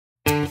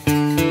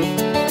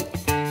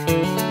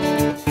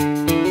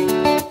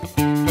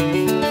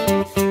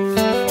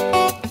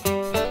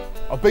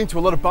I've been to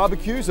a lot of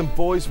barbecues and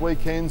boys'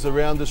 weekends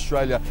around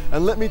Australia,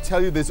 and let me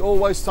tell you, there's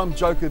always some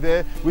joker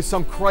there with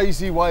some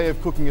crazy way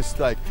of cooking a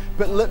steak.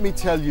 But let me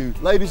tell you,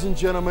 ladies and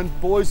gentlemen,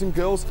 boys and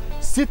girls,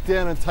 sit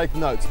down and take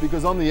notes,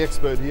 because I'm the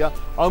expert here.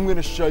 I'm going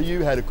to show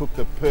you how to cook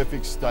the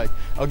perfect steak.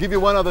 I'll give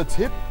you one other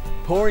tip.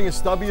 Pouring a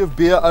stubby of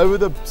beer over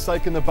the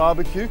steak in the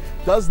barbecue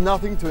does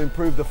nothing to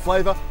improve the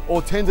flavour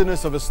or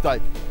tenderness of a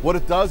steak. What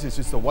it does is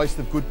just a waste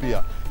of good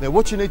beer. Now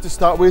what you need to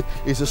start with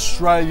is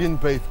Australian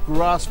beef,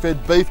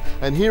 grass-fed beef,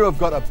 and here I've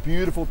got a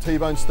beautiful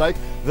T-bone steak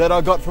that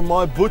I got from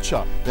my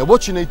butcher. Now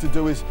what you need to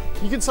do is,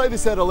 you can say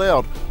this out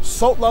aloud,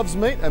 salt loves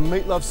meat and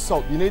meat loves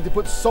salt. You need to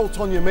put salt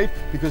on your meat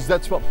because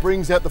that's what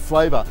brings out the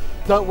flavour.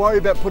 Don't worry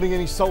about putting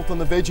any salt on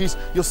the veggies.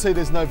 You'll see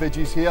there's no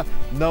veggies here.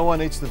 No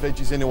one eats the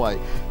veggies anyway.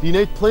 You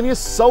need plenty of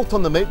salt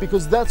on the meat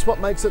because that's what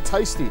makes it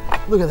tasty.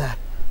 Look at that.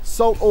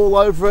 Salt all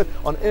over it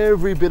on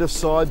every bit of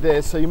side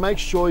there, so you make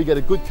sure you get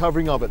a good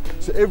covering of it.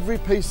 So every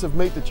piece of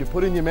meat that you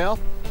put in your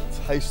mouth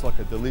tastes like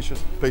a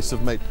delicious piece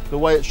of meat, the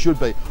way it should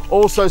be.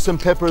 Also some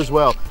pepper as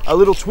well, a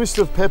little twist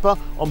of pepper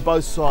on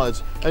both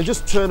sides, and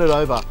just turn it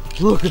over.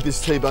 Look at this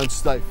T-bone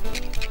steak.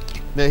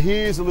 Now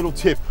here's a little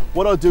tip.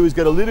 What I do is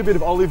get a little bit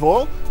of olive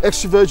oil,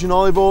 extra virgin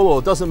olive oil, or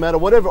it doesn't matter,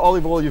 whatever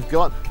olive oil you've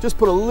got, just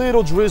put a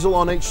little drizzle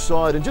on each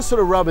side and just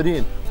sort of rub it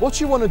in. What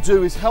you want to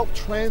do is help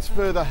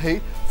transfer the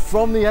heat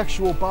from the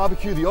actual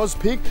barbecue, the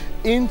Ozpig,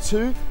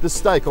 into the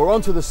steak or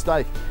onto the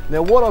steak.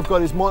 Now what I've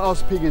got is my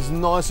Ozpig is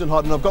nice and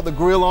hot, and I've got the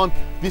grill on.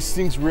 This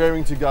thing's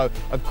raring to go.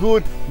 A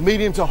good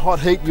medium to hot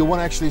heat, you want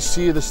to actually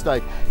sear the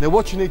steak. Now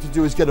what you need to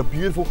do is get a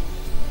beautiful,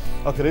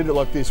 I could eat it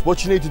like this.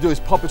 What you need to do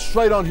is pop it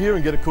straight on here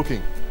and get it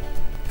cooking.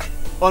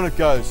 On it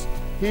goes.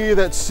 Hear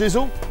that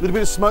sizzle, a little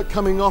bit of smoke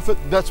coming off it,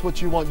 that's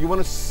what you want. You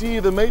want to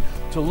sear the meat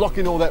to lock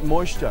in all that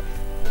moisture.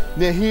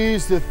 Now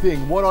here's the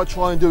thing, what I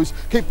try and do is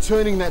keep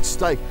turning that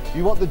steak.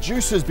 You want the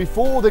juices,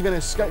 before they're going to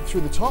escape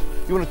through the top,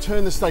 you want to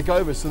turn the steak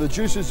over so the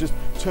juices just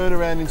turn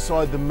around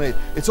inside the meat.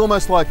 It's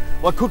almost like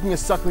cooking a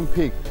suckling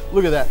pig.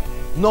 Look at that.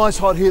 Nice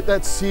hot hit,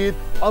 that's seared.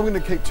 I'm going to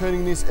keep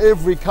turning this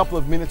every couple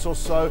of minutes or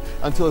so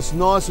until it's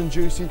nice and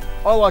juicy.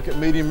 I like it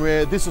medium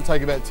rare. This will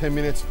take about 10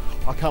 minutes.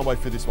 I can't wait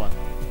for this one.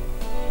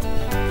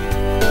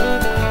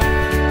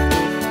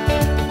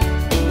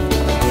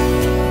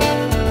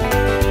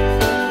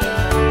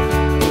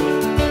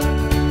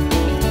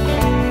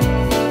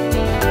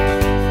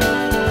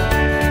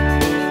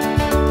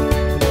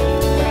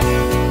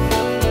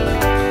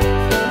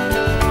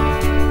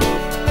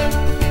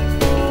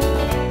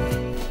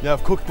 Now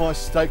I've cooked my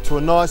steak to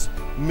a nice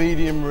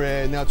medium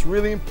rare. Now it's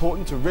really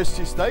important to rest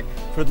your steak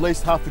for at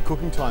least half the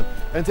cooking time.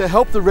 And to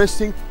help the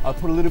resting, I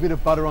put a little bit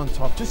of butter on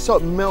top, just so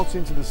it melts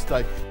into the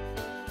steak.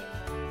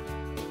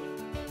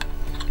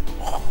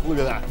 Oh, look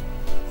at that.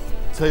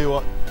 Tell you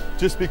what,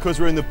 just because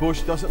we're in the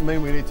bush doesn't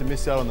mean we need to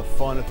miss out on the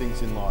finer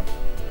things in life.